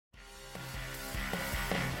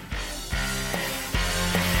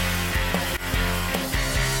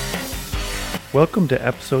Welcome to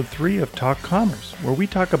episode 3 of Talk Commerce, where we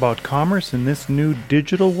talk about commerce in this new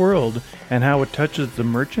digital world and how it touches the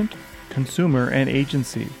merchant, consumer, and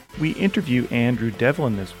agency. We interview Andrew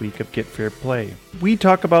Devlyn this week of Get Fair Play. We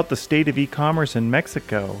talk about the state of e-commerce in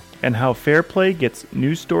Mexico and how Fair Play gets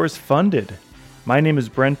new stores funded. My name is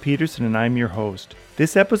Brent Peterson and I'm your host.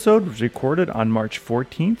 This episode was recorded on March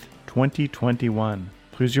 14th, 2021.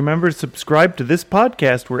 Please remember to subscribe to this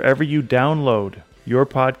podcast wherever you download your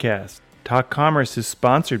podcast. Talk Commerce is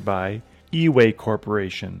sponsored by eWay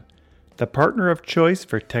Corporation, the partner of choice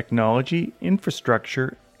for technology,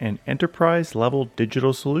 infrastructure, and enterprise-level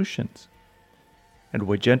digital solutions. And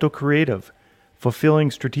Wagento Creative,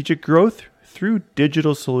 fulfilling strategic growth through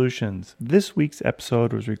digital solutions. This week's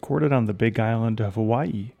episode was recorded on the Big Island of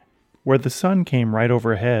Hawaii, where the sun came right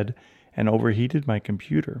overhead and overheated my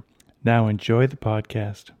computer. Now enjoy the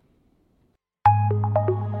podcast.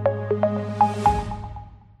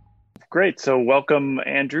 Great. So welcome,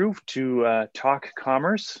 Andrew, to Talk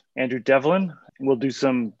Commerce. Andrew Devlyn. We'll do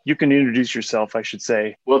some, you can introduce yourself, I should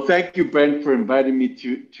say. Well, thank you, Brent, for inviting me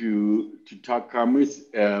to Talk Commerce.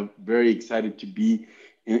 Very excited to be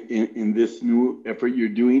in this new effort you're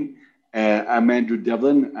doing. I'm Andrew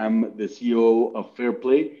Devlyn. I'm the CEO of Fair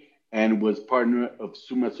Play and was partner of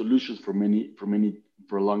Suma Solutions for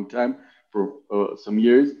a long time, for some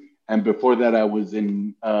years. And before that, I was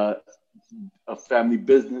in a family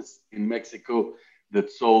business in Mexico that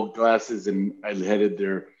sold glasses, and I headed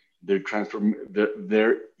their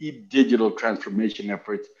digital transformation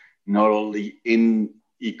efforts, not only in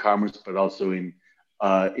e-commerce but also in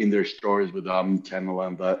their stores with omnichannel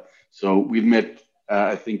and that. So we met,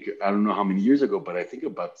 I don't know how many years ago, but I think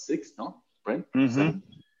about 6, no, Brent? Mm-hmm. 7.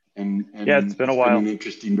 And yeah, it's been a while. Been an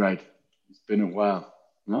interesting ride. It's been a while,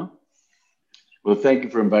 no? Well, thank you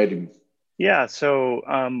for inviting me. Yeah, so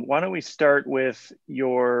why don't we start with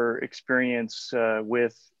your experience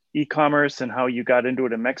with e-commerce and how you got into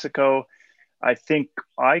it in Mexico. I think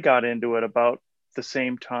I got into it about the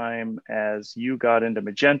same time as you got into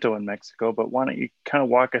Magento in Mexico, but why don't you kind of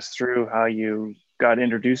walk us through how you got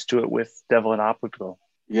introduced to it with Devlyn Optical?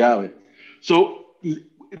 Yeah, so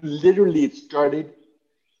literally it started,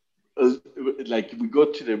 like we go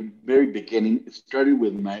to the very beginning, it started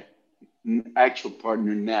with my actual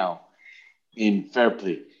partner now in Fair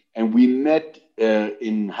Play. And we met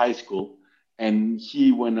in high school, and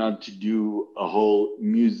he went on to do a whole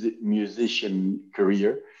musician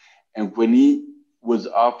career. And when he was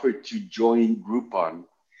offered to join Groupon,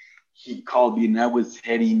 he called me, and I was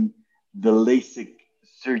heading the LASIK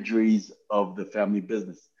surgeries of the family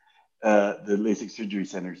business, the LASIK surgery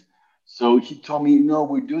centers. So he told me,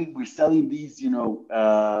 we're selling these,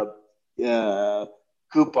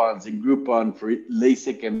 coupons in Groupon for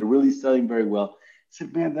LASIK, and they're really selling very well. I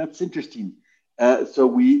said, man, that's interesting. So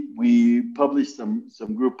we published some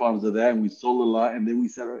Groupons of that, and we sold a lot. And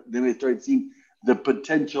then I started seeing the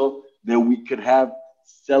potential that we could have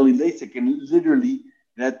selling LASIK, and literally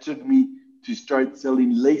that took me to start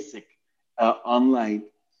selling LASIK online,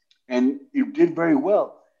 and it did very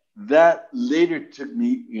well. That later took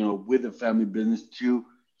me, with the family business, to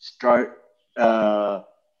start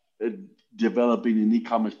developing an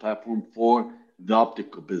e-commerce platform for the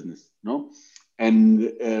optical business, And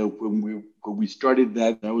when we started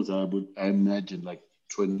that was, I imagine, like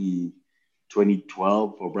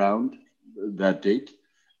 2012, around that date,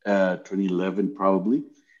 2011 probably.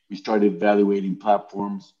 We started evaluating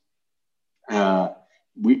platforms.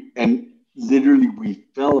 We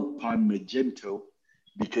fell upon Magento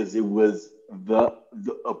because it was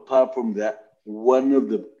a platform that one of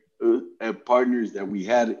the partners that we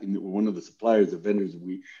had in one of the suppliers, the vendors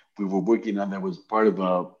we were working on, that was part of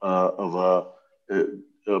a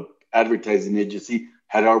advertising agency,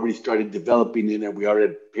 had already started developing it, and we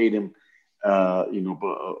already paid him. A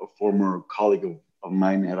former colleague of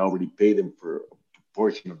mine had already paid him for a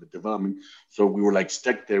portion of the development. So we were like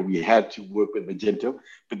stuck there. We had to work with Magento,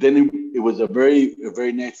 but then it was a very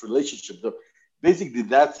nice relationship. So basically,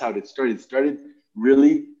 that's how it started. It started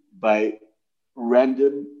really by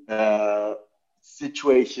random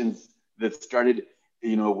situations that started,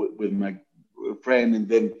 with my friend, and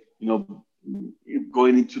then,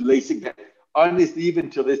 going into LASIK. Honestly, even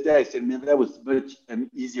to this day, I said, man, that was much an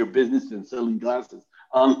easier business than selling glasses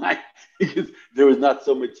online because there was not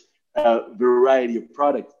so much variety of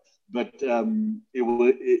products. But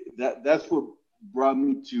that's what brought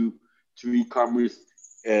me to e-commerce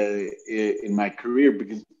in my career,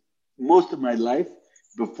 because most of my life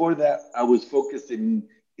before that, I was focused in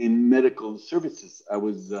medical services.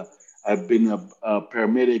 I've been a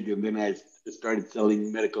paramedic, and then I started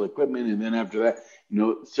selling medical equipment, and then after that,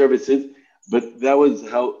 services. But that was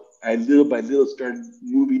how I little by little started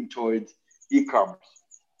moving towards e-commerce.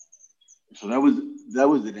 So that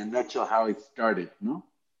was in a nutshell how it started. No.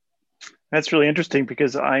 That's really interesting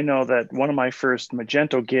because I know that one of my first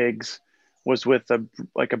Magento gigs was with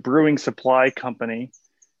a brewing supply company,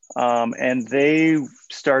 and they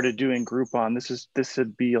started doing Groupon. This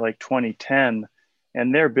would be like 2010,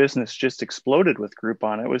 and their business just exploded with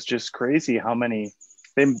Groupon. It was just crazy how many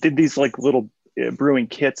they did these like little brewing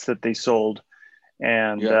kits that they sold,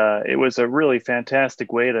 and Yeah. it was a really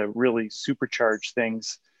fantastic way to really supercharge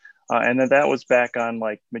things. And then that was back on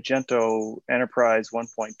like Magento Enterprise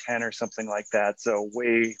 1.10 or something like that. So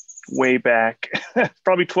way back,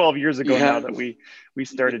 probably 12 years ago now Yeah. that we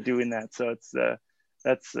started doing that. So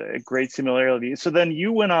that's a great similarity. So then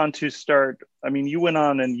you went on to start. I mean, you went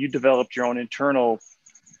on and you developed your own internal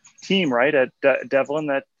team, right, at Devlin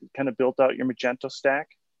that kind of built out your Magento stack.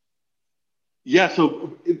 Yeah.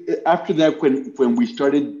 So after that, when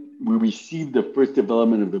we received the first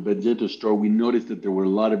development of the Magento store, we noticed that there were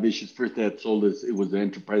a lot of issues. First, they had sold us, it was the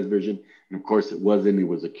enterprise version, and of course, it wasn't. It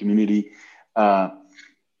was a community,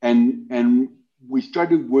 and we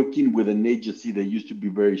started working with an agency that used to be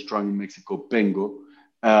very strong in Mexico, Pengo,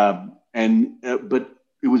 and but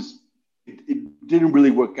it didn't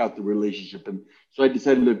really work out the relationship, and so I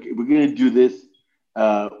decided, look, if we're going to do this,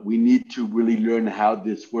 we need to really learn how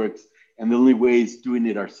this works, and the only way is doing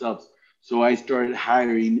it ourselves. So I started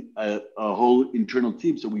hiring a whole internal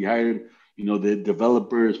team. So we hired, the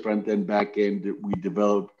developers, front end, back end. We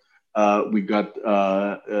developed, we got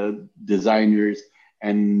designers,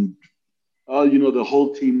 and the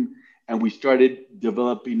whole team, and we started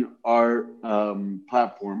developing our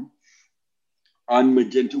platform on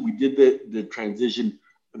Magento. We did the transition.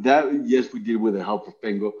 That, yes, we did with the help of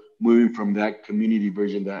Pengo, moving from that community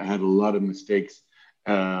version that had a lot of mistakes,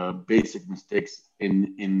 basic mistakes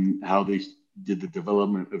in how they did the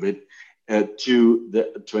development of it, to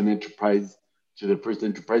an enterprise, to the first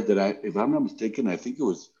enterprise that if I'm not mistaken, I think it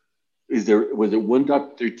was. Was it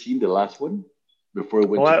 1.13 the last one before it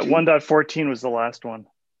went to Well, 2? 1.14 was the last one.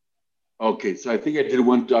 Okay, so I think I did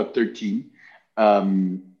 1.13.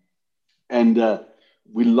 And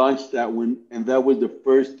we launched that one, and that was the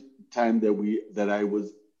first time that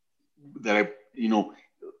I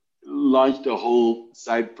launched a whole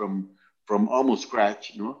site from almost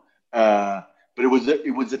scratch. But it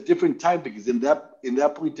was a different time, because in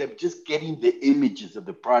that point in time, just getting the images of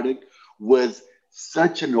the product was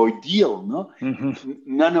such an ordeal. No, Mm-hmm.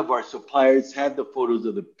 none of our suppliers had the photos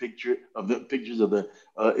of the pictures of the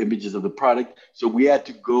images of the product, so we had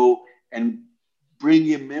to go and bring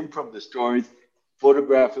him in from the stores,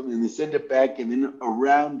 photograph him, and then send it back. And then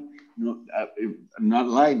around, I'm not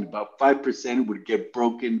lying, about 5% would get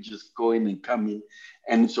broken just going and coming.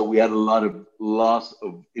 And so we had a lot of loss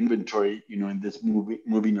of inventory, in this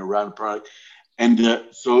moving around product. And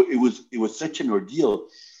so it was such an ordeal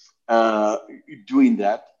doing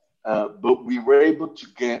that. But we were able to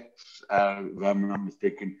get, if I'm not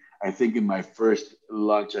mistaken, I think in my first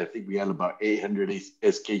launch, I think we had about 800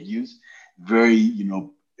 SKUs, very,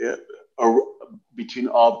 between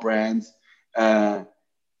all brands. Uh,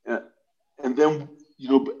 and then,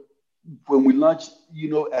 when we launched,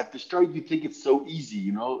 at the start, you think it's so easy,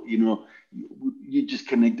 you just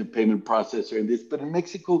connect the payment processor and this. But in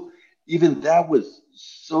Mexico, even that was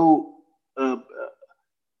so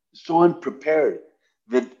unprepared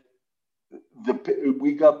that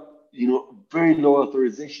we got, very low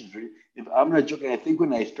authorizations. If I'm not joking, I think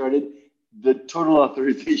when I started, the total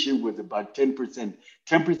authorization was about 10%.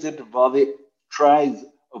 10% of all the tries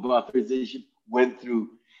of authorization went through.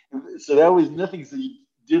 So that was nothing. So you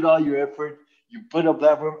did all your effort, you put a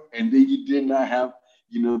platform, and then you did not have,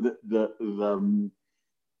 the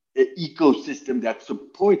ecosystem that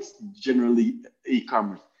supports generally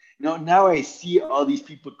e-commerce. Now I see all these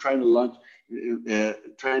people trying to launch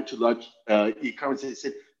e-commerce. I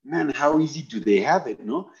said, man, how easy do they have it?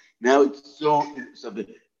 No, now it's so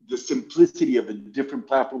the simplicity of the different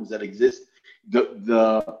platforms that exist,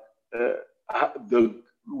 the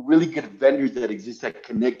really good vendors that exist that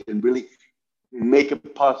connect and really make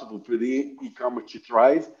it possible for the e-commerce to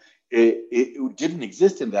thrive. It didn't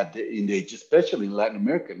exist in the age, especially in Latin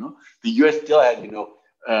America. No, the U.S. still had,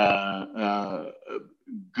 uh, uh,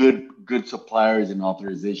 good suppliers in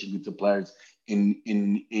authorization, good suppliers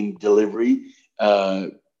in delivery.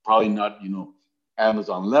 Probably not,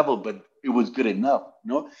 Amazon level, but it was good enough.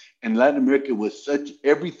 And Latin America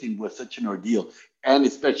everything was such an ordeal, and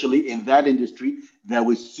especially in that industry that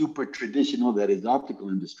was super traditional, that is optical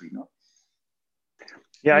industry. No.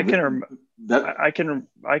 Yeah, Now that I can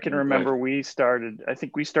go ahead. remember we started. I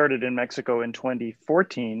think we started in Mexico in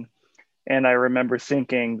 2014, And I remember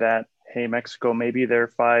thinking that, hey, Mexico, maybe they're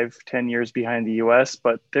 5, 10 years behind the US,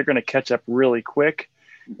 but they're going to catch up really quick.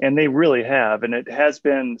 And they really have. And it has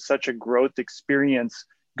been such a growth experience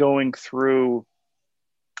going through,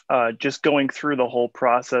 just going through the whole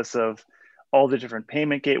process of all the different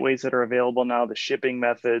payment gateways that are available now, the shipping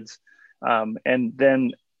methods, and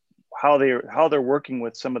then how they're working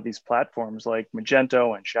with some of these platforms like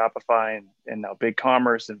Magento and Shopify and now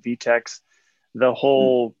BigCommerce and VTEX. The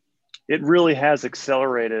whole It really has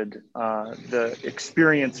accelerated, the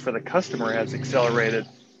experience for the customer has accelerated,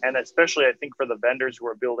 and especially I think for the vendors who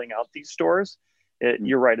are building out these stores,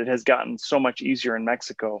 you're right, it has gotten so much easier in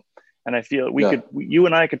Mexico. And I feel you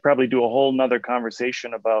and I could probably do a whole nother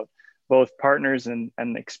conversation about both partners and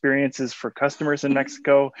experiences for customers in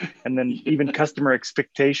Mexico, and then even customer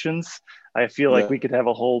expectations. I feel like we could have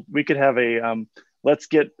a let's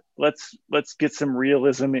get some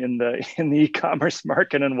realism in the e-commerce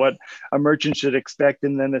market and what a merchant should expect,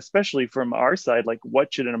 and then especially from our side, like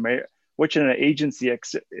what should an agency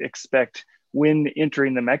expect when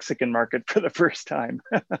entering the Mexican market for the first time.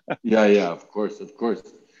 Yeah, of course.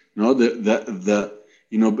 No,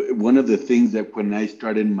 one of the things that when I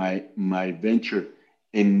started my venture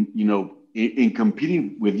in, in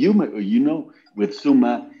competing with with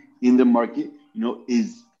Suma in the market,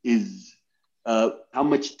 is how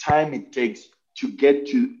much time it takes to get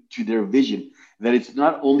to their vision. That it's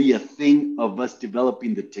not only a thing of us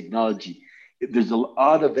developing the technology. There's a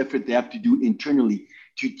lot of effort they have to do internally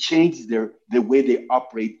to change the way they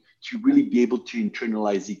operate, to really be able to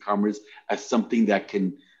internalize e-commerce as something that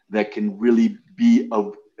can really be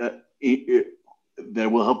of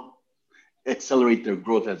that will help accelerate their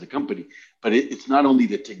growth as a company. But it's not only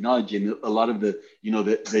the technology, and a lot of the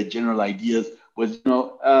general ideas was,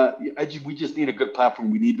 we just need a good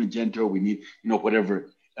platform. We need Magento. We need,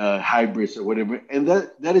 whatever, Hybris or whatever. And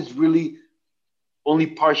that is really only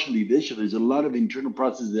partially the issue. There's a lot of internal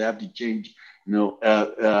processes that have to change.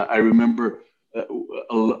 I remember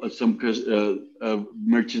some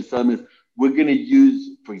merchants telling us, we're going to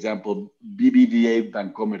use, for example, BBVA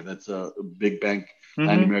Bancomer, that's a big bank,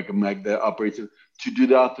 Latin American bank that operates it, to do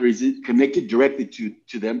the authorization, connect it directly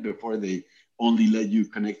to them before they only let you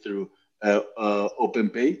connect through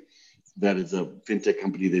OpenPay. That is a fintech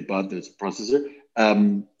company they bought that's a processor.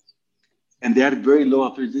 And they had very low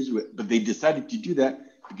authorization, but they decided to do that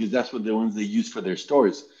because that's what the ones they use for their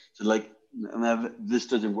stores. So this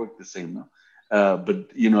doesn't work the same, no?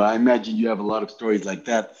 But I imagine you have a lot of stories like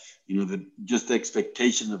that. Just the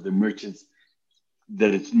expectation of the merchants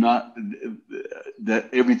that it's not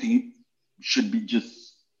that everything should be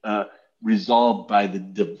just resolved by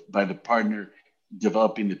the partner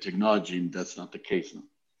developing the technology, and that's not the case, no?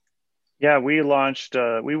 Yeah, we launched.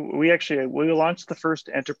 We launched the first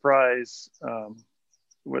enterprise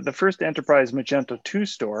Magento 2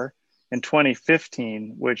 store in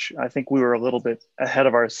 2015, which I think we were a little bit ahead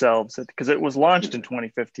of ourselves because it was launched in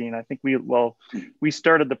 2015. I think we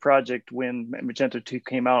started the project when Magento 2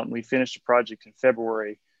 came out, and we finished the project in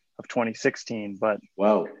February of 2016. But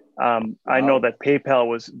wow. I know that PayPal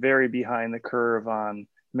was very behind the curve on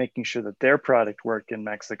making sure that their product worked in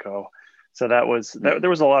Mexico. So there was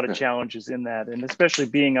a lot of challenges in that, and especially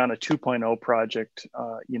being on a 2.0 project,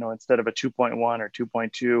 instead of a 2.1 or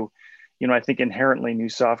 2.2, I think inherently new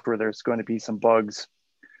software, there's going to be some bugs.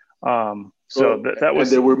 That was.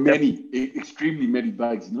 And there were extremely many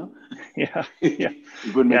bugs, no? Yeah.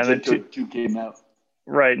 When Magento 2 came out.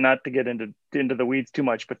 Right. Not to get into the weeds too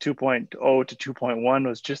much, but 2.0 to 2.1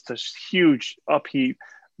 was just a huge upheave.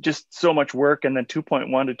 Just so much work, and then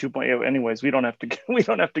 2.1 to 2.0. Anyways, we don't have to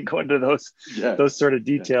go into those sort of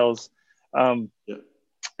details. And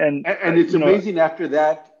it's amazing. After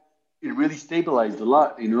that, it really stabilized a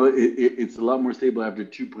lot. It's a lot more stable after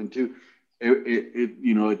 2.2.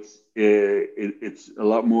 It's a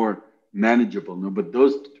lot more manageable. No, but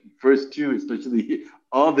those first two, especially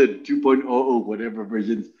all the 2.0 whatever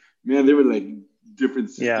versions, man, they were like different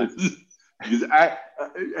systems. Yeah. Because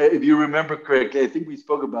if you remember correctly, I think we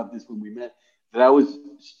spoke about this when we met, that I was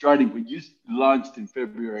starting, when you launched in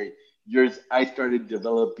February, yours, I started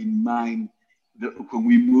developing mine when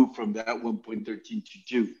we moved from that 1.13 to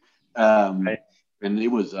 2. Right. And it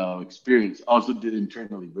was experience. Also did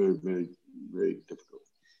internally very, very, very difficult.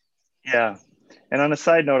 Yeah. And on a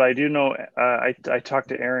side note, I do know, I talked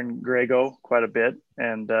to Aaron Grego quite a bit,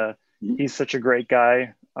 and he's such a great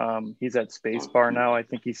guy. He's at Spacebar now. I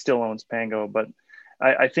think he still owns Pango, but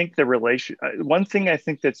I think one thing I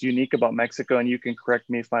think that's unique about Mexico, and you can correct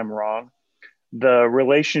me if I'm wrong, the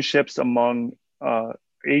relationships among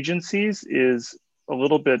agencies is a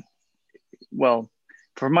little bit, well,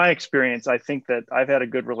 from my experience, I think that I've had a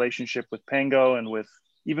good relationship with Pango and with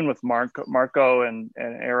even with Marco and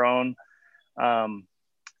Aaron. Um,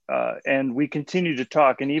 and we continue to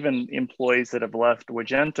talk, and even employees that have left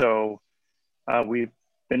Wagento, we've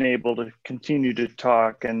been able to continue to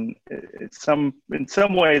talk. And in some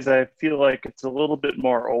ways, I feel like it's a little bit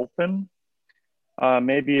more open.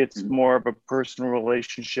 Maybe it's more of a personal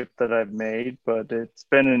relationship that I've made, but it's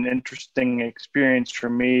been an interesting experience for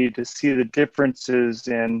me to see the differences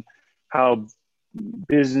in how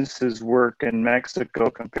businesses work in Mexico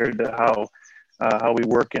compared to how we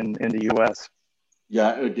work in the U.S.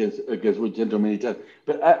 Yeah, against with gentlemen times.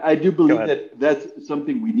 But I do Go believe ahead. that that's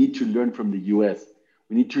something we need to learn from the U.S.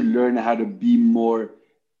 We need to learn how to be more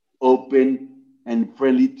open and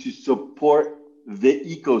friendly to support the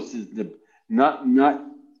ecosystem, not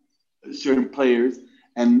certain players.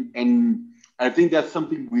 And I think that's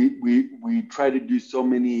something we try to do so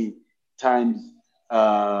many times.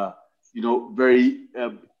 Very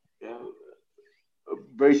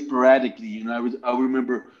very sporadically. I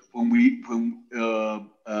remember when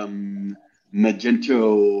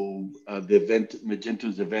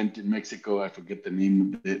Magento's event in Mexico. I forget the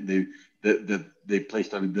name they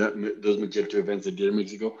placed on those Magento events they did in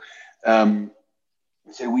Mexico.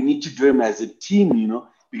 So we need to do them as a team,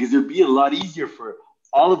 because it'd be a lot easier for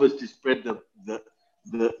all of us to spread the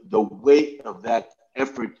weight of that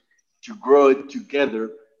effort to grow it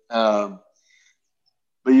together.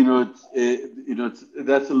 But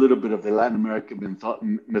that's a little bit of the Latin American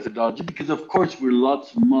methodology, because of course we're a lot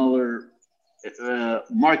smaller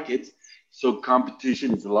markets, so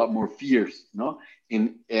competition is a lot more fierce.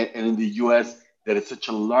 And in the U.S. that is such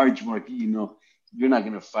a large market, you're not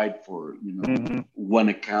going to fight for one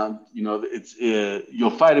account. It's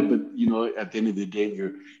you'll fight it, but at the end of the day,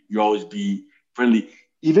 you always be friendly.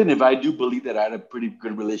 Even if I do believe that I had a pretty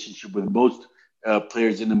good relationship with most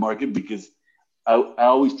players in the market, because I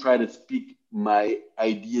always try to speak my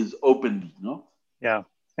ideas openly, Yeah,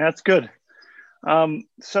 that's good.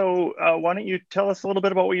 So why don't you tell us a little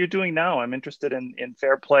bit about what you're doing now? I'm interested in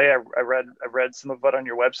fair play. I read some of it on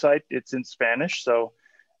your website. It's in Spanish, so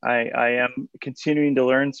I am continuing to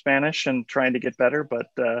learn Spanish and trying to get better. But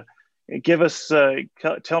give us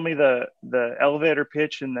tell me the elevator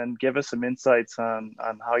pitch, and then give us some insights on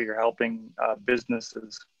how you're helping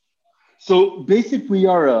businesses. So basically, we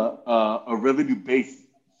are a revenue-based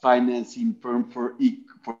financing firm for the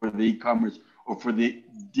e-commerce or for the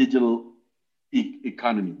digital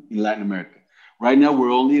economy in Latin America. Right now,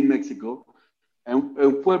 we're only in Mexico, and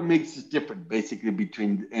what makes us different, basically,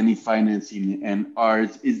 between any financing and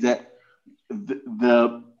ours is that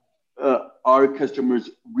our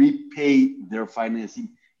customers repay their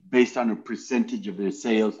financing based on a percentage of their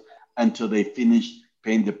sales until they finish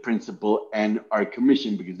paying the principal and our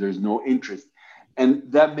commission, because there's no interest.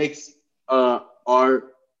 And that makes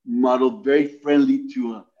our model very friendly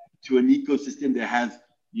to an ecosystem that has,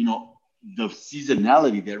 the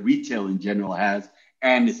seasonality that retail in general has,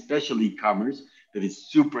 and especially e-commerce that is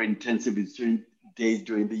super intensive in certain days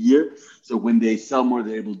during the year. So when they sell more,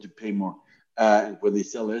 they're able to pay more. When they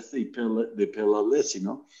sell less, they pay a lot less.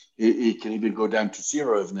 It can even go down to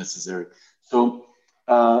zero if necessary. So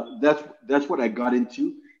that's what I got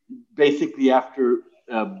into. Basically, after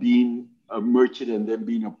being a merchant and then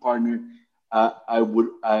being a partner, I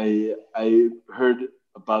heard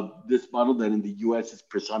about this model that in the U.S. is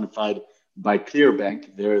personified by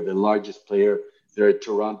Clearbank. They're the largest player. They're in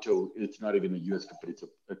Toronto. It's not even a U.S. company; it's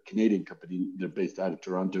a Canadian company. They're based out of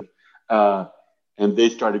Toronto, and they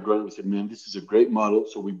started growing. We said, "Man, this is a great model."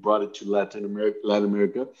 So we brought it to Latin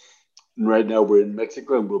America. And right now we're in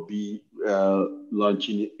Mexico, and we'll be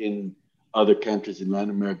launching it in other countries in Latin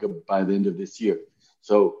America by the end of this year.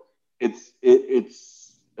 So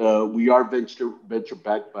we are venture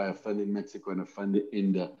backed by a fund in Mexico and a fund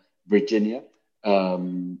in Virginia,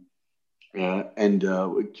 and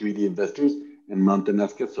community investors and Mount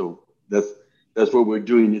Nazca. So that's what we're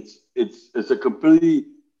doing. It's a completely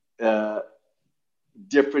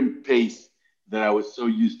different pace that I was so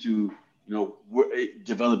used to,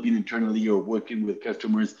 developing internally or working with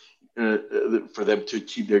customers for them to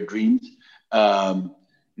achieve their dreams.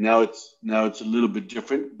 Now it's a little bit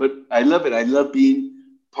different, but I love it. I love being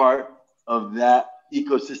part of that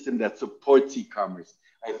ecosystem that supports e-commerce.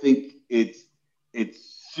 I think it's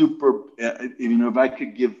super. If I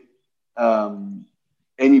could give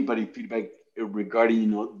anybody feedback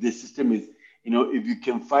regarding this system is, if you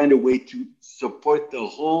can find a way to support the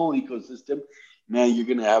whole ecosystem, man, you're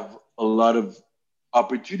gonna have a lot of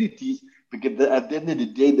opportunities, because at the end of the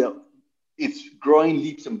day, it's growing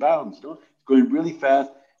leaps and bounds. It's going really fast,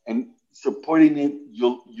 and supporting it,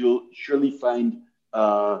 you'll surely find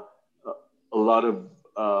uh, a lot of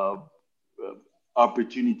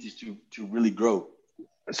opportunities to really grow.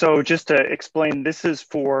 So just to explain, this is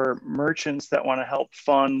for merchants that want to help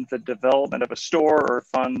fund the development of a store or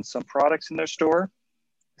fund some products in their store.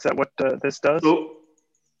 Is that what this does So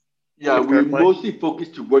yeah, with we Fair Play? mostly focus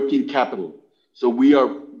to working capital. So we are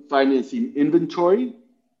financing inventory,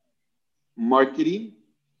 marketing,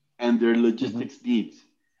 and their Mm-hmm. logistics needs.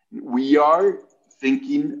 We are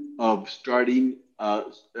thinking of starting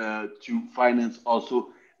to finance also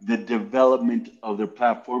the development of their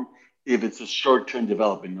platform if it's a short-term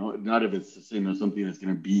development, no? Not if it's something that's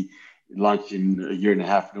going to be launched in a year and a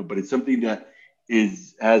half, no, but it's something that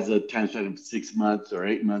is has a time span of 6 months or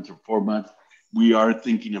 8 months or 4 months. We are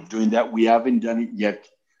thinking of doing that. We haven't done it yet,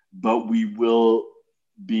 but we will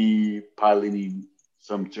be piloting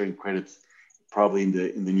some certain credits probably in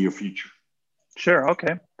the near future. Sure.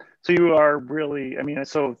 Okay. So you are really, I mean,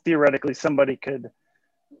 so theoretically,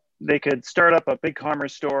 they could start up a big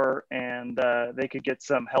commerce store and they could get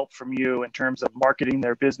some help from you in terms of marketing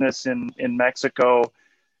their business in Mexico,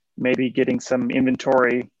 maybe getting some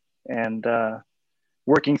inventory and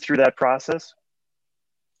working through that process.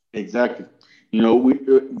 Exactly.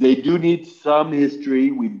 They do need some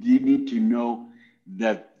history. We do need to know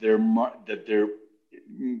that they're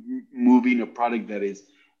moving a product that is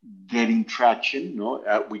getting traction.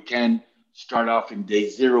 No, we can start off in day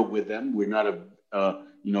zero with them. We're not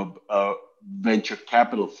a venture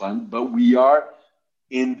capital fund, but we are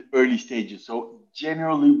in early stages. So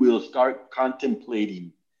generally, we'll start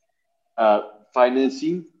contemplating uh,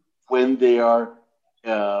 financing when they are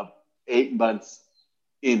uh, 8 months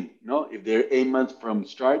in. No, if they're 8 months from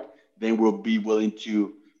start, then we'll be willing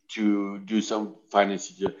to do some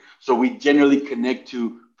financing. So we generally connect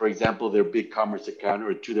to, for example, their BigCommerce account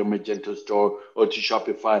or to their Magento store or to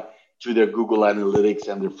Shopify, to their Google Analytics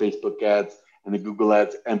and their Facebook ads and the Google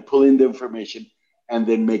ads, and pull in the information and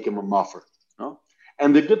then make them an offer. No?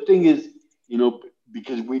 And the good thing is,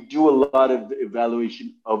 because we do a lot of the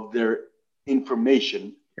evaluation of their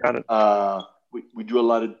information, Got it. we do a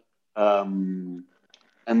lot of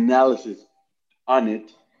analysis on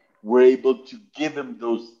it. We're able to give them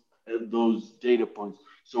those data points.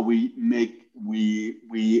 So we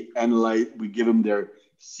analyze, we give them their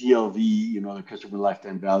CLV, the customer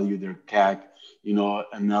lifetime value, their CAC,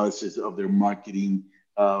 analysis of their marketing,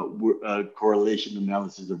 correlation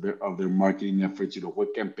analysis of their marketing efforts.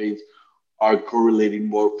 What campaigns are correlating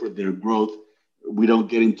more for their growth. We don't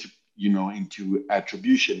get into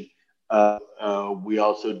attribution. We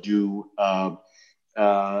also do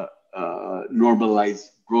normalize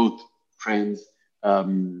growth trends,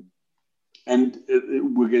 and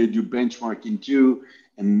we're going to do benchmarking too,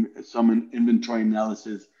 and some inventory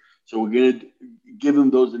analysis. So we're going to give them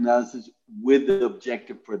those analysis with the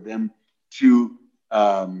objective for them to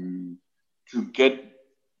get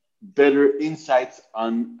better insights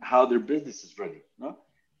on how their business is running. No?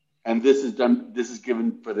 And this is done. This is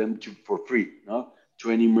given for them for free. No?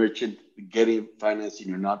 To any merchant getting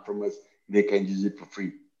financing or not from us, they can use it for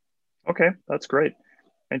free. Okay, that's great.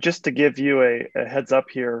 And just to give you a heads up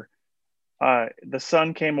here, the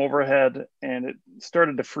sun came overhead and it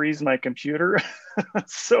started to freeze my computer.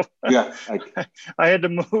 So Yeah, I had to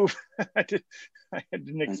move. I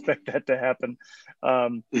didn't expect that to happen.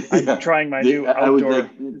 I'm yeah. trying my new I was outdoor.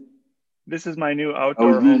 like, This is my new I was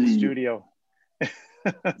outdoor home losing you. studio.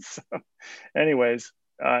 So, anyways,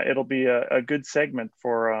 it'll be a good segment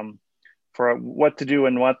for what to do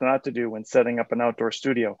and what not to do when setting up an outdoor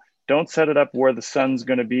studio. Don't set it up where the sun's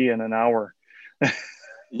going to be in an hour.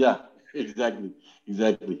 Yeah, exactly,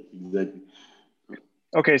 exactly.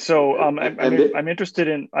 Okay, so And I'm interested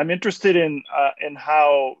in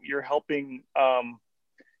how you're helping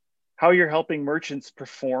merchants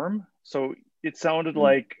perform. So it sounded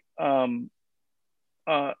like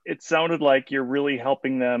you're really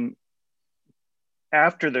helping them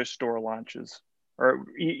after their store launches, or I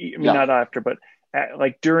mean yeah, not after, but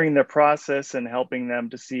like during the process and helping them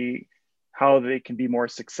to see how they can be more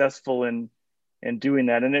successful in doing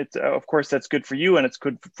that. And it's of course that's good for you and it's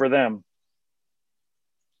good for them.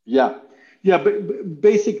 yeah, yeah. But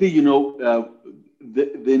basically,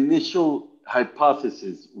 the initial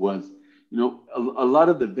hypothesis was, a lot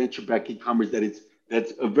of the venture-backed e-commerce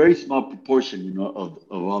that's a very small proportion, of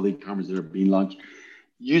all the e-commerce that are being launched,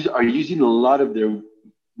 are using a lot of their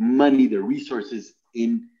money, their resources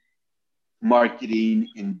in marketing,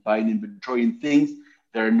 in buying inventory, and things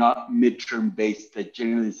that are not midterm based. That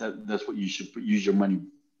generally that's what you should use your money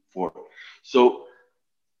for. So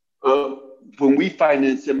uh, when we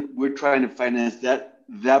finance them, we're trying to finance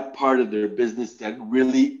that part of their business that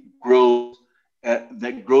really grows,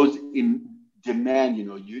 that grows in demand,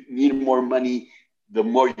 you need more money the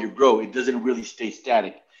more you grow. It doesn't really stay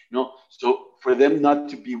static, So for them not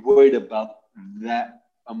to be worried about that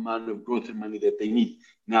amount of growth and money that they need.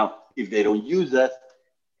 Now, if they don't use us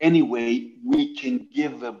anyway, we can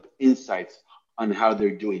give them insights on how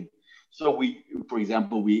they're doing. So for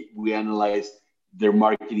example, we analyze their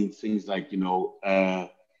marketing things like uh,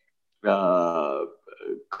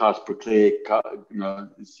 cost per click,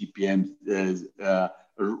 CPMs,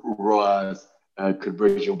 ROAS,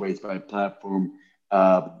 conversion rates by platform,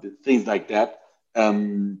 things like that.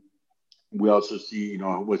 We also see,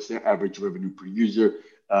 what's their average revenue per user,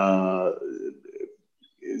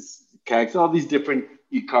 CACs, all these different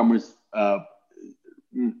e-commerce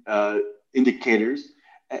indicators,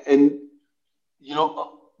 and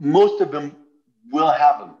most of them will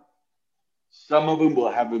have them. Some of them will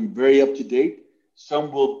have them very up to date.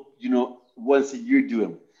 Some will, once a year do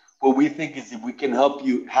them. What we think is if we can help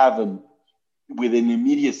you have them with an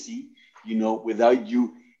immediacy, without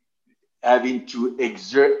you having to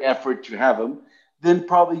exert effort to have them, then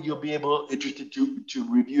probably you'll be interested to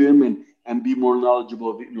review them and be more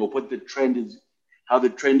knowledgeable of what the trend is, how the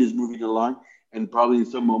trend is moving along. And probably in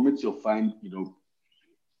some moments you'll find,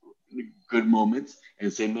 good moments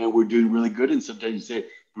and say, man, we're doing really good. And sometimes you say,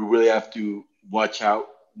 we really have to watch out.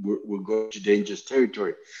 We're going to dangerous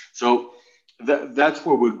territory. So that's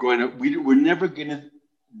where we're going to, we're never going to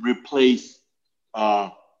replace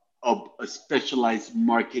a specialized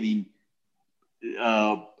marketing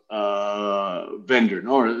vendor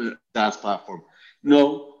or a SaaS platform.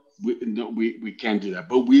 No, we can't do that.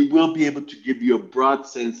 But we will be able to give you a broad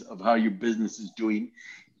sense of how your business is doing,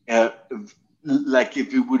 like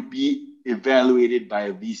if it would be evaluated by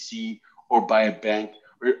a VC or by a bank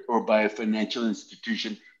or by a financial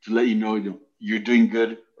institution to let you know you're doing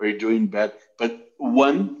good or you're doing bad. But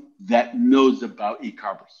one that knows about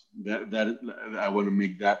e-commerce. That I want to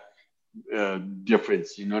make that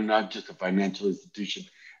difference. Not just a financial institution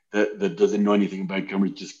that doesn't know anything about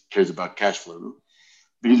e-commerce, just cares about cash flow. No?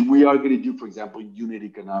 Because we are going to do, for example, unit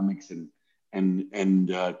economics and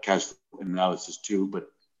cash flow analysis too, but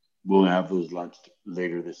we'll have those launched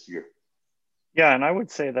later this year. Yeah, and I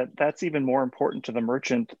would say that that's even more important to the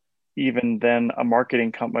merchant even than a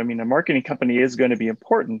marketing company. I mean, a marketing company is going to be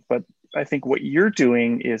important, but I think what you're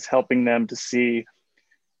doing is helping them to see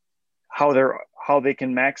how they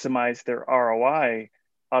can maximize their ROI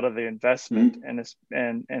out of the investment,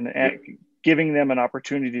 and giving them an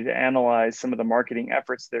opportunity to analyze some of the marketing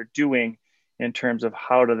efforts they're doing in terms of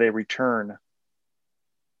how do they return.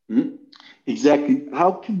 Exactly.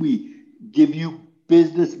 How can we give you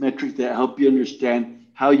business metrics that help you understand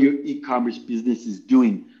how your e-commerce business is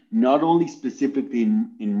doing, not only specifically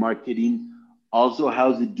in marketing, also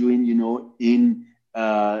how's it doing, in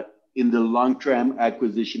the long-term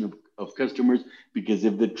acquisition of customers? Because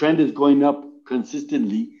if the trend is going up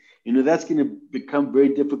consistently, that's going to become very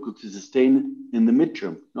difficult to sustain in the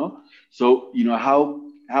midterm. No, so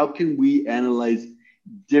how can we analyze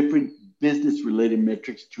different business-related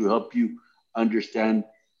metrics to help you understand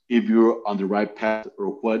if you're on the right path or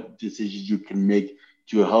what decisions you can make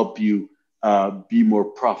to help you be more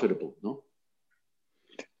profitable? No.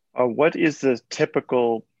 What is the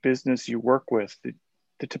typical business you work with?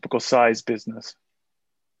 The typical size business?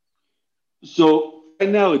 So right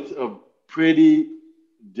now it's a pretty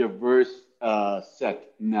diverse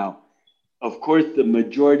set. Now, of course, the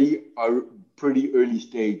majority are pretty early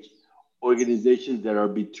stage organizations that are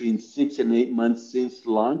between 6 and 8 months since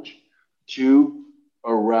launch to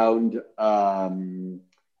around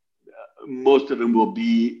most of them will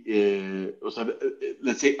be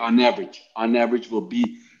let's say on average will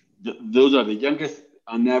be those are the youngest.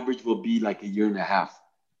 On average will be like a year and a half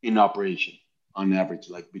in operation on average,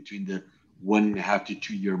 like between the 1.5 to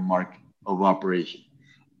 2 year mark of operation.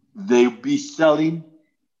 They'll be selling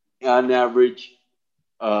on average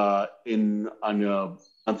on a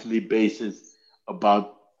monthly basis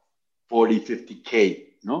about 40-50K.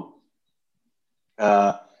 No,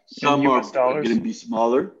 some are going to be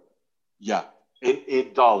smaller. Yeah,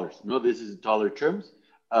 in dollars. No, this is dollar terms.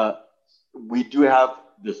 We do have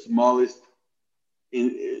the smallest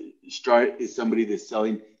start is somebody that's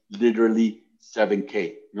selling literally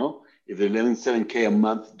 7K. No, if they're selling 7K a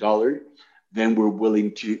month dollar, then we're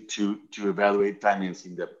willing to evaluate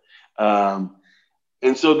financing them.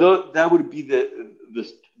 And so that would be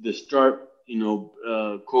the start,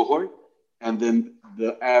 cohort, and then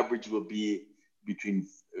the average will be between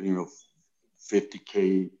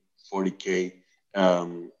 50K, 40K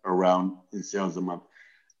around in sales a month.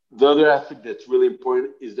 The other aspect that's really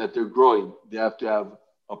important is that they're growing. They have to have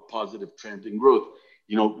a positive trend in growth.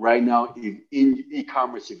 right now, if in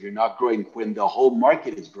e-commerce, if you're not growing when the whole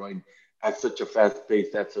market is growing at such a fast pace,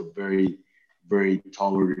 that's a very, very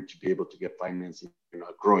tall order to be able to get financing if you're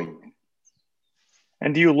not growing.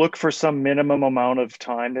 And do you look for some minimum amount of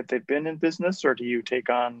time that they've been in business, or do you take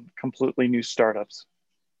on completely new startups?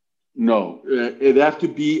 No, it has to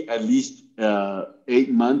be at least 8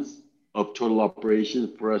 months of total operations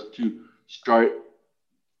for us to start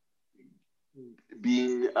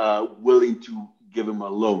being willing to give them a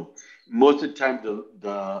loan. Most of the time,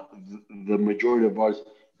 the majority of ours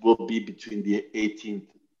will be between the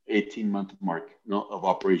 18-month mark, of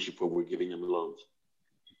operation for we're giving them loans.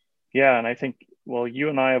 Yeah, and I think, well, you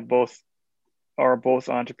and I are both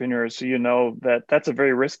entrepreneurs, so that's a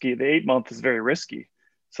very risky. The 8 month is very risky.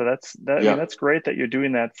 So I mean, that's great that you're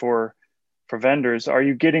doing that for vendors. Are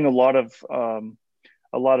you getting a lot of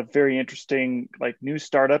very interesting like new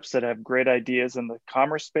startups that have great ideas in the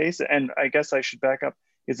commerce space? And I guess I should back up.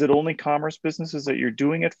 Is it only commerce businesses that you're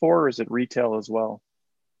doing it for, or is it retail as well?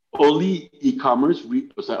 Only e-commerce,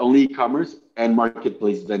 only e-commerce and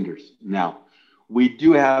marketplace vendors. Now, we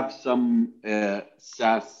do have some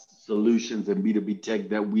SaaS solutions and B2B tech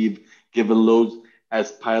that we've given loads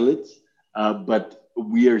as pilots, but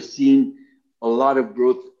we are seeing a lot of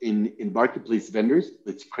growth in marketplace vendors.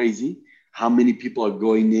 It's crazy how many people are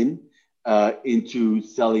going into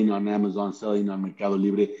selling on Amazon, selling on Mercado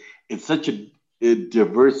Libre. It's such a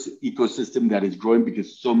diverse ecosystem that is growing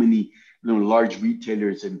because so many large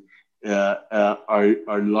retailers and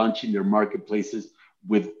are launching their marketplaces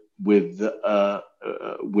with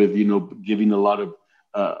giving a lot of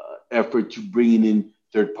effort to bringing in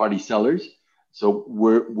third-party sellers. So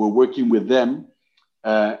we're working with them,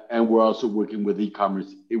 and we're also working with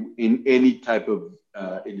e-commerce in any type of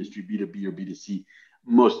industry, B2B or B2C.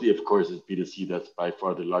 Mostly, of course, is B2C. That's by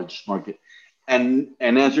far the largest market. And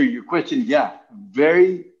answer your question, yeah,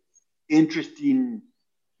 very interesting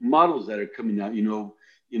models that are coming out.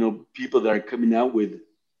 People that are coming out with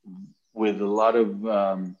a lot of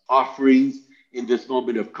offerings in this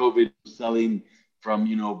moment of COVID, selling from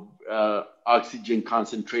oxygen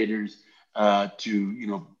concentrators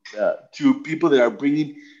to people that are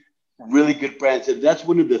bringing really good brands, and that's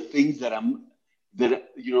one of the things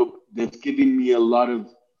that's giving me a lot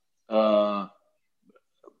of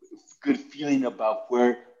good feeling about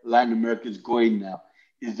where Latin America is going now.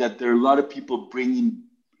 Is that there are a lot of people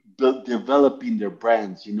developing their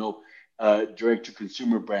brands, direct to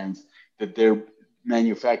consumer brands that they're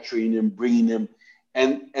manufacturing and bringing them,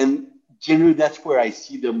 and generally that's where I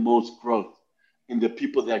see the most growth in the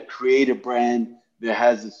people that create a brand that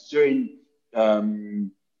has a certain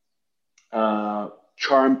charm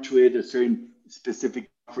to it, a certain specific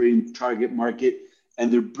offering, target market,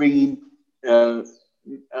 and they're bringing them,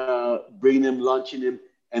 launching them,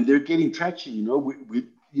 and they're getting traction.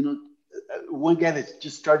 One guy that's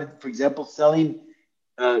just started, for example, selling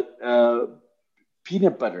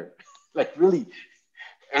peanut butter, like really,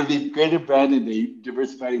 and they created a brand and they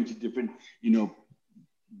diversified into different,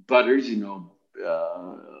 butters,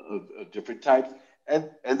 of different types, and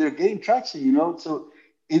they're getting traction, So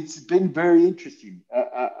it's been very interesting.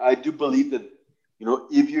 I do believe that,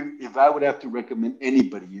 if I would have to recommend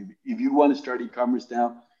anybody, if you want to start e-commerce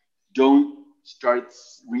now, don't start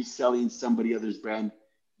reselling somebody else's brand.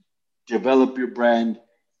 Develop your brand.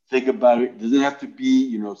 Think about it. It doesn't have to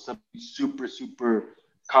be, something super, super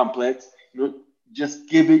complex. Just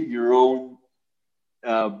give it your own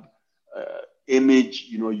image,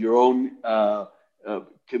 your own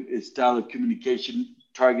style of communication,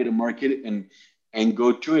 target a market, and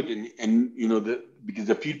go to it. And because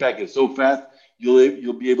the feedback is so fast,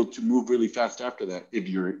 you'll be able to move really fast after that if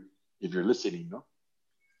you're listening.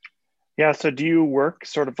 Yeah. So do you work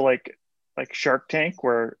sort of like Shark Tank,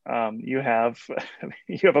 where you have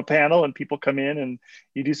a panel and people come in and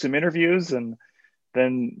you do some interviews and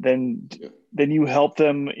then you help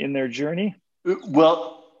them in their journey?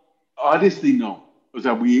 Well, honestly, no.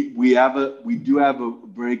 So we do have a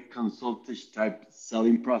very consultative type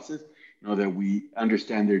selling process. That we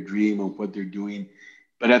understand their dream and what they're doing,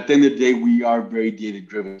 but at the end of the day, we are very data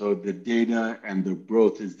driven. So the data and the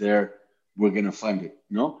growth is there. We're gonna fund it.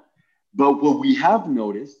 But what we have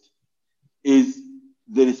noticed is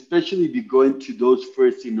that especially if you go into those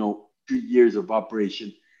first, 2 years of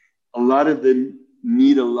operation, a lot of them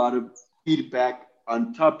need a lot of feedback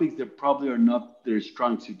on topics that probably are not their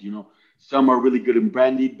strong suit. Some are really good in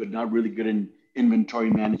branding, but not really good in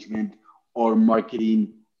inventory management or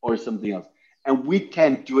marketing or something else. And we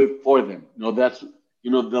can't do it for them. That's,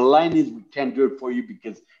 the line is we can't do it for you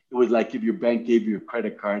because it was like if your bank gave you a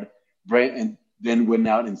credit card, right? And then went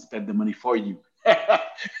out and spent the money for you.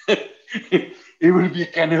 it would be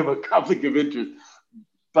kind of a conflict of interest.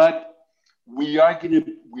 But we are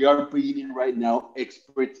bringing in right now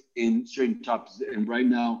experts in certain topics, and right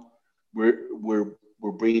now we're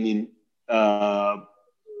bringing in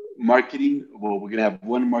marketing. Well, we're gonna have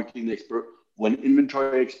one marketing expert, one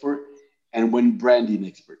inventory expert, and one branding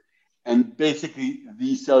expert. And basically,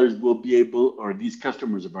 these sellers will be able, or these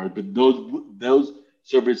customers of ours, but those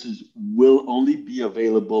services will only be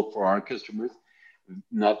available for our customers,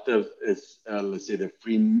 not the let's say the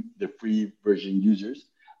free version users.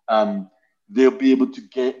 Um, they'll be able to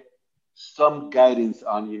get some guidance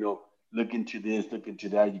on, look into this, look into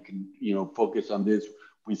that. You can, focus on this.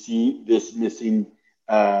 We see this missing,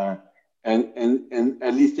 uh, and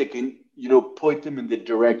at least they can, point them in the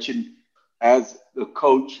direction as a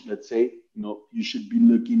coach. Let's say, you should be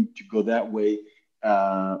looking to go that way,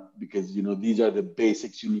 because these are the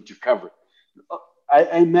basics you need to cover.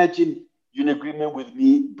 I imagine you're in agreement with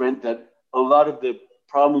me, Brent, that a lot of the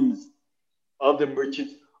problems of the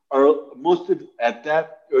merchants are most of at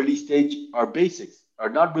that early stage are basics, are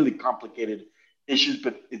not really complicated issues,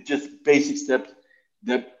 but it's just basic steps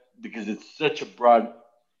that, because it's such a broad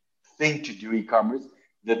thing to do e-commerce,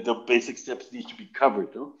 that the basic steps need to be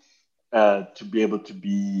covered, no? To be able to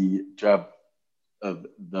have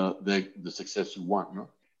the success you want, no?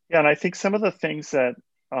 Yeah, and I think some of the things that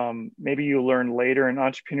maybe you learn later in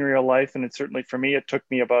entrepreneurial life, and it's certainly for me, it took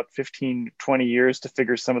me about 15, 20 years to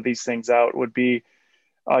figure some of these things out, would be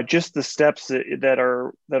just the steps that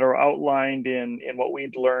are outlined in what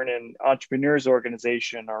we learn in Entrepreneurs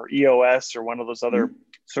Organization or EOS or one of those other Mm-hmm.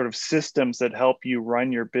 sort of systems that help you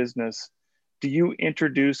run your business. Do you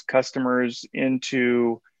introduce customers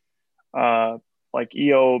into uh, like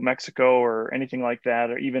EO Mexico or anything like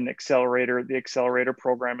that, or even the accelerator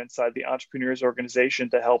program inside the Entrepreneurs Organization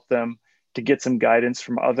to help them to get some guidance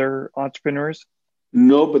from other entrepreneurs?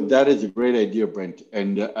 No, but that is a great idea, Brent,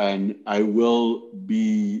 and I will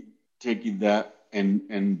be taking that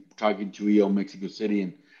and talking to EO Mexico City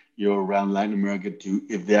and around Latin America, to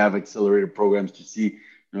if they have accelerator programs, to see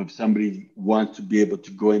if somebody wants to be able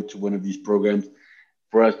to go into one of these programs,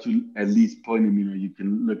 for us to at least point them, you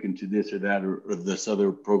can look into this or that, or this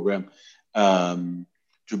other program,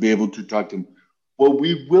 to be able to talk to them. What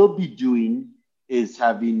we will be doing is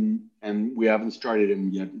having, and we haven't started them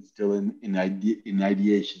yet, it's still in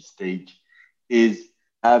ideation stage, is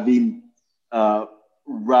having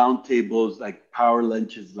round tables, like power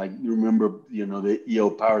lunches, like you remember, the EO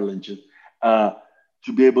power lunches, uh,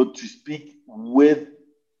 to be able to speak with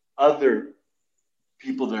other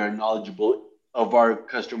people that are knowledgeable of our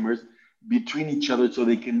customers between each other, so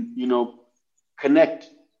they can, connect.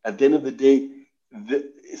 At the end of the day,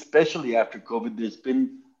 especially after COVID, there's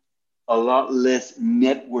been a lot less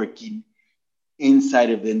networking inside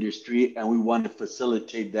of the industry, and we want to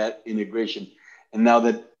facilitate that integration. And now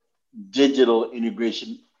that digital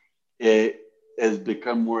integration uh, has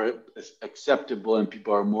become more acceptable and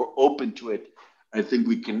people are more open to it, I think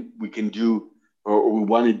we can do, or we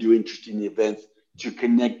want to do, interesting events to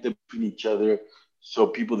connect them between each other, so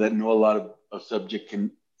people that know a lot of a subject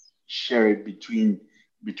can share it between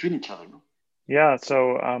each other. No? Yeah,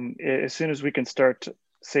 so as soon as we can start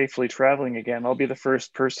safely traveling again, I'll be the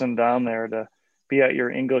first person down there to be at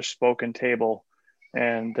your English spoken table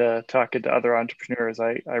and talking to other entrepreneurs.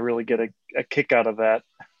 I really get a kick out of that.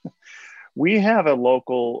 We have a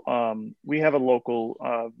local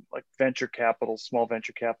like venture capital, small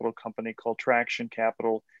venture capital company called Traction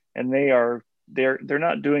Capital, and they're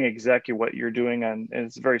not doing exactly what you're doing on. And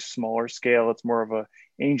it's a very smaller scale. It's more of a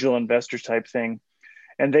angel investor type thing,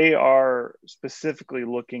 and they are specifically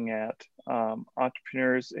looking at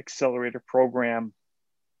entrepreneurs accelerator program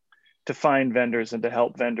to find vendors and to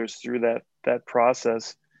help vendors through that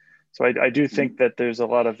process. So I do think Mm-hmm. that there's a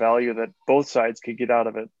lot of value that both sides could get out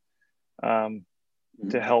of it, um,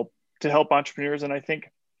 to Mm-hmm. help entrepreneurs. And I think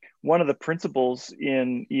one of the principles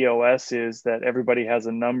in EOS is that everybody has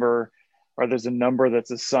a number, or there's a number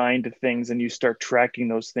that's assigned to things, and you start tracking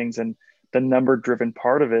those things. And the number driven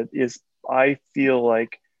part of it is, I feel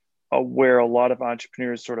like, where a lot of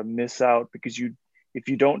entrepreneurs sort of miss out, because if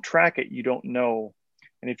you don't track it, you don't know.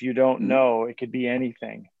 And if you don't Mm-hmm. know, it could be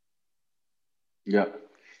anything. Yeah,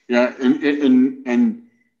 yeah, and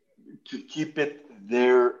to keep it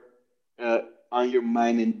there, on your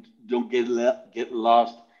mind, and don't get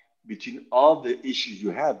lost between all the issues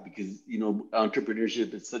you have, because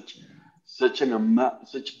entrepreneurship is such a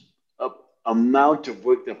amount of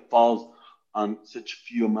work that falls on such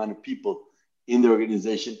few amount of people in the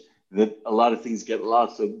organization, that a lot of things get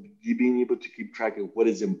lost. So you being able to keep track of what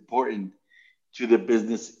is important to the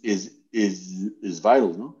business is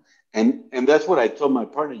vital, no? And that's what I told my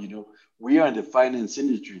partner. we are in the finance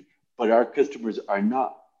industry, but our customers are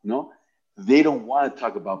not. No, they don't want to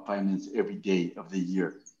talk about finance every day of the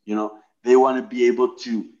year. They want to be able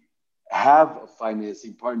to have a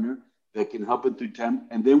financing partner that can help them through time.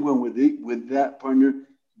 And then when with that partner,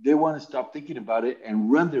 they want to stop thinking about it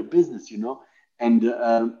and run their business. And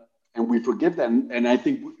we forget that. And I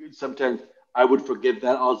think sometimes I would forget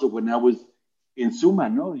that also when I was in Suma.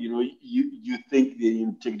 No, you think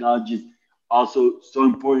the technology is also so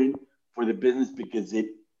important for the business because it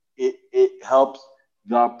helps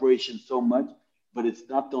the operation so much. But it's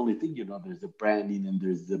not the only thing. There's the branding and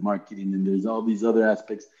there's the marketing and there's all these other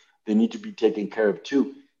aspects that need to be taken care of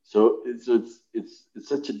too. So it's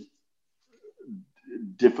such a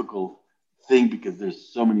difficult thing because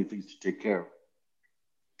there's so many things to take care of.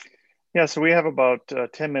 Yeah, so we have about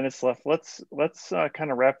 10 minutes left. Let's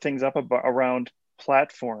kind of wrap things up around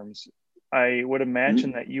platforms. I would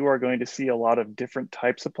imagine that you are going to see a lot of different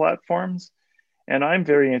types of platforms, and I'm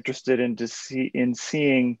very interested in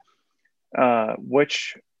seeing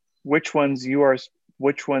which ones you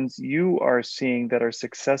are seeing that are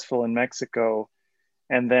successful in Mexico,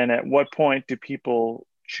 and then at what point do people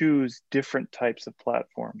choose different types of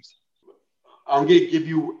platforms? I'm going to give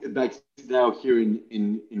you back now here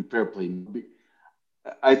in Fair Play.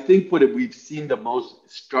 I think what we've seen the most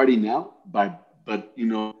starting out by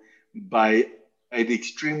an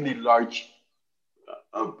extremely large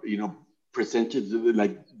percentage of it,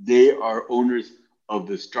 like they are owners of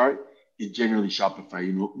the start is generally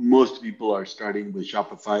Shopify. Most people are starting with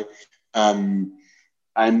Shopify.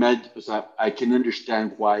 I imagine, so I can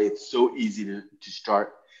understand why it's so easy to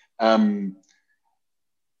start.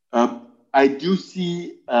 I do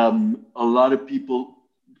see a lot of people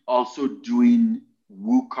also doing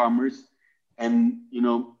WooCommerce, and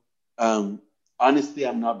honestly,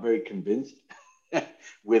 I'm not very convinced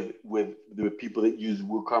with the people that use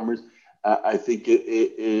WooCommerce. I think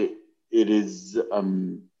it is.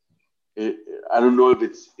 I don't know if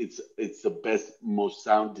it's the best, most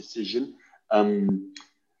sound decision,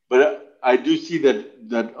 but I do see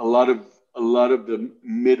that a lot of the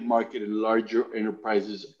mid market and larger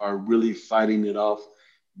enterprises are really fighting it off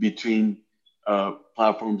between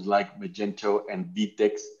platforms like Magento and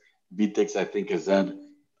Vitex. Vitex, I think, has had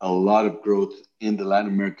a lot of growth in the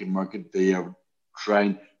Latin American market. They are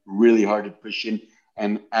trying really hard to push in.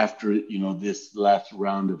 And after this last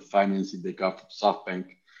round of financing they got from SoftBank,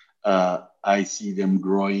 I see them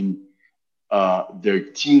growing their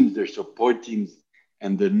teams, their support teams,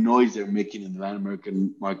 and the noise they're making in the Latin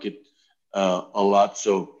American market a lot.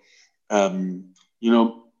 So, I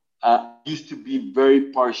used to be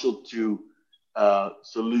very partial to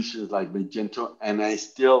solutions like Magento, and I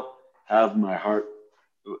still have my heart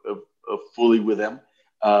fully with them.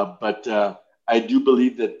 But I do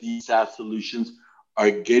believe that these SaaS solutions are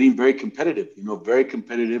getting very competitive, very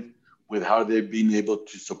competitive with how they've been able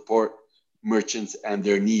to support merchants and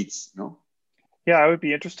their needs. Yeah, I would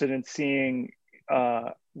be interested in seeing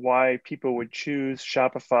why people would choose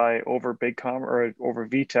Shopify over BigCom or over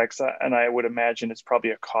Vtex, and I would imagine it's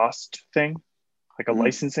probably a cost thing, like a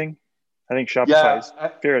licensing. I think Shopify is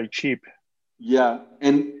fairly cheap. Yeah,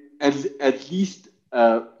 and at least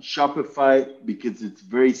Shopify, because it's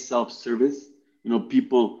very self-service.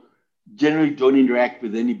 People generally don't interact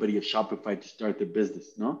with anybody at Shopify to start their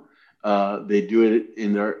business. No, they do it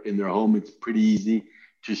in their home. It's pretty easy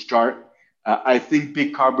to start. I think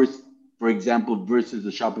BigCommerce, for example, versus the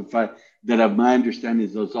Shopify, that of my understanding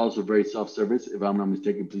is also very self-service. If I'm not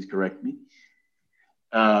mistaken, please correct me.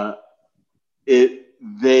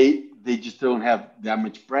 They just don't have that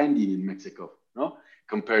much branding in Mexico, no,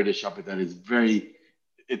 compared to Shopify that is very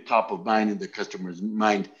top of mind in the customer's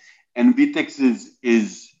mind. And Vitex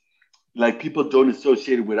is like people don't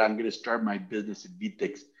associate it with I'm going to start my business in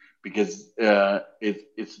Vitex because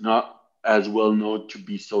it's not as well known to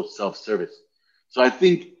be so self-service. So I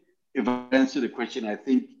think if I answer the question, I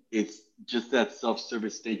think it's just that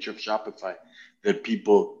self-service nature of Shopify that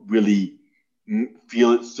people really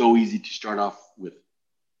feel it's so easy to start off with.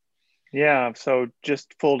 Yeah, so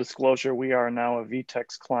just full disclosure, we are now a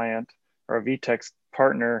Vtex client or a Vtex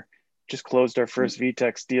partner, just closed our first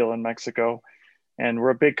Vtex deal in Mexico, and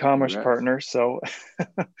we're a BigCommerce partner. So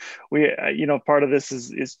we, part of this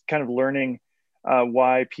is kind of learning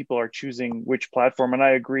why people are choosing which platform. And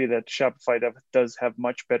I agree that Shopify does have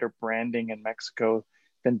much better branding in Mexico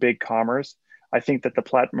than BigCommerce. I think that the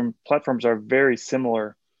platforms are very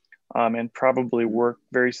similar and probably work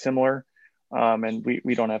very similar. And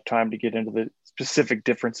we don't have time to get into the specific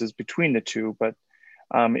differences between the two, but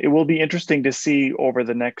it will be interesting to see over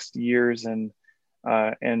the next years and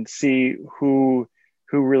see who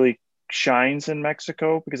really shines in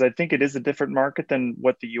Mexico, because I think it is a different market than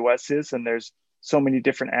what the US is. And there's so many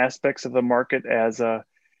different aspects of the market as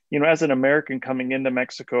as an American coming into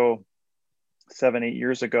Mexico 7, 8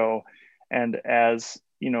 years ago. And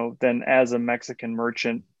then as a Mexican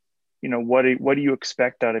merchant, what do you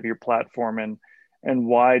expect out of your platform, and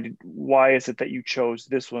why is it that you chose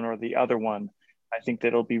this one or the other one? I think that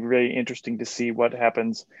it'll be really interesting to see what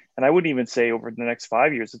happens. And I wouldn't even say over the next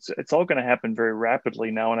 5 years. It's all going to happen very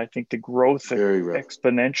rapidly now, and I think the growth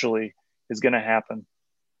exponentially is going to happen.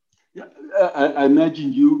 Yeah, I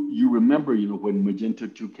imagine you remember, when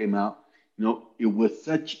Magento 2 came out, it was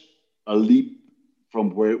such a leap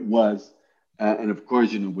from where it was. And of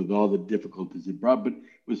course, with all the difficulties it brought, but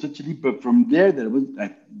it was such a leap. But from there, that it was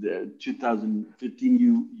like 2015,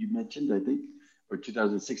 you mentioned, I think, or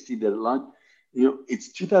 2016 that it launched.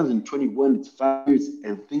 It's 2021. It's 5 years,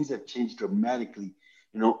 and things have changed dramatically.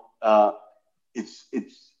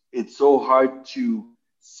 It's so hard to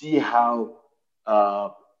see how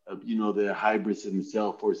the Hybrids and the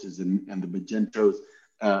Salesforces and the Magentos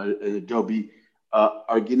and Adobe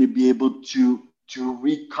are going to be able to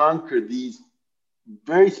reconquer these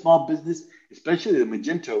very small business, especially the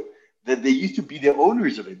Magento, that they used to be the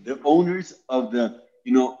owners of it, the owners of the,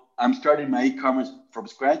 I'm starting my e-commerce from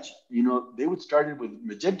scratch. They would start it with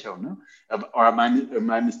Magento, no? Or am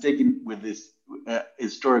I mistaken with this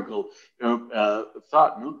historical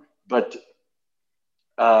thought, no? But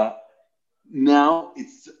now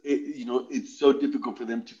it's so difficult for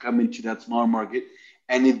them to come into that small market,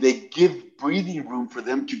 and if they give breathing room for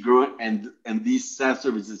them to grow, and these SaaS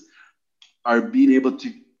services are being able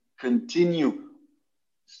to continue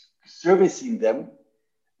servicing them,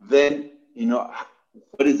 then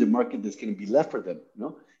what is the market that's going to be left for them?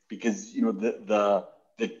 Because the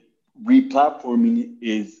replatforming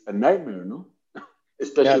is a nightmare, no?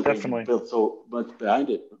 Especially when you build so much behind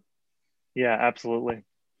it. Yeah, absolutely.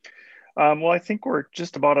 Well, I think we're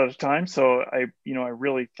just about out of time, so I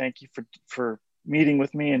really thank you for meeting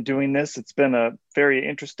with me and doing this. It's been a very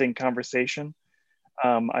interesting conversation.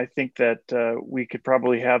 I think that we could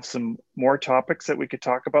probably have some more topics that we could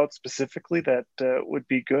talk about specifically that would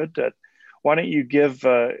be good. Why don't you give,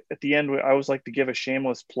 at the end, I always like to give a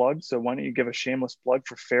shameless plug. So why don't you give a shameless plug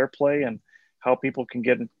for Fair Play and how people can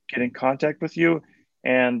get in contact with you?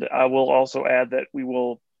 And I will also add that we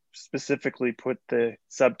will specifically put the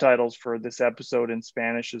subtitles for this episode in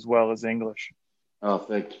Spanish as well as English. Oh,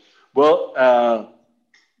 thank you. Well,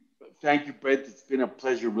 thank you, Brett. It's been a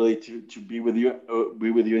pleasure, really, to be with you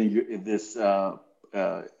in this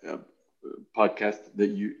podcast that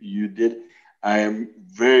you did. I am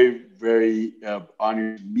very, very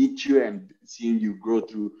honored to meet you and seeing you grow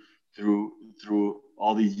through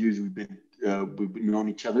all these years we've been known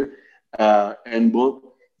each other. And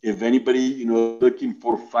if anybody looking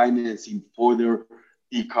for financing for their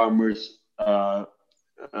e-commerce,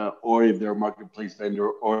 or if they're a marketplace vendor,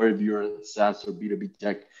 or if you're a SaaS or B2B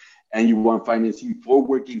tech, and you want financing for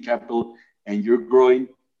working capital, and you're growing,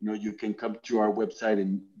 you can come to our website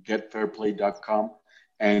and getfairplay.com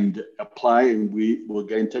and apply, and we will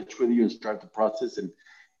get in touch with you and start the process,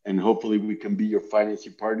 and hopefully we can be your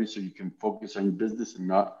financing partner so you can focus on your business and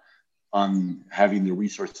not on having the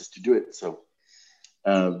resources to do it. So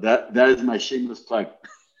that is my shameless plug.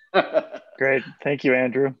 Great. Thank you,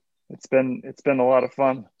 Andrew. It's been a lot of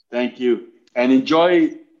fun. Thank you. And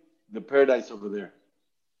enjoy the paradise over there.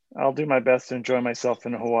 I'll do my best to enjoy myself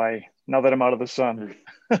in Hawaii now that I'm out of the sun.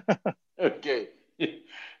 Okay.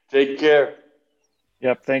 Take care.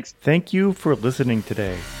 Yep. Thanks. Thank you for listening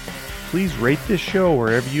today. Please rate this show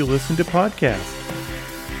wherever you listen to podcasts.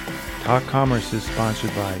 Talk Commerce is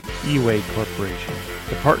sponsored by eWay Corporation,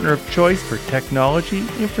 the partner of choice for technology,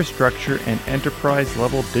 infrastructure, and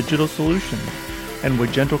enterprise-level digital solutions, and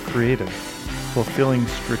Magento Creative, fulfilling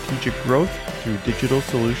strategic growth through digital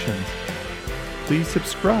solutions. Please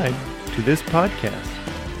subscribe to this podcast.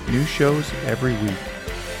 New shows every week.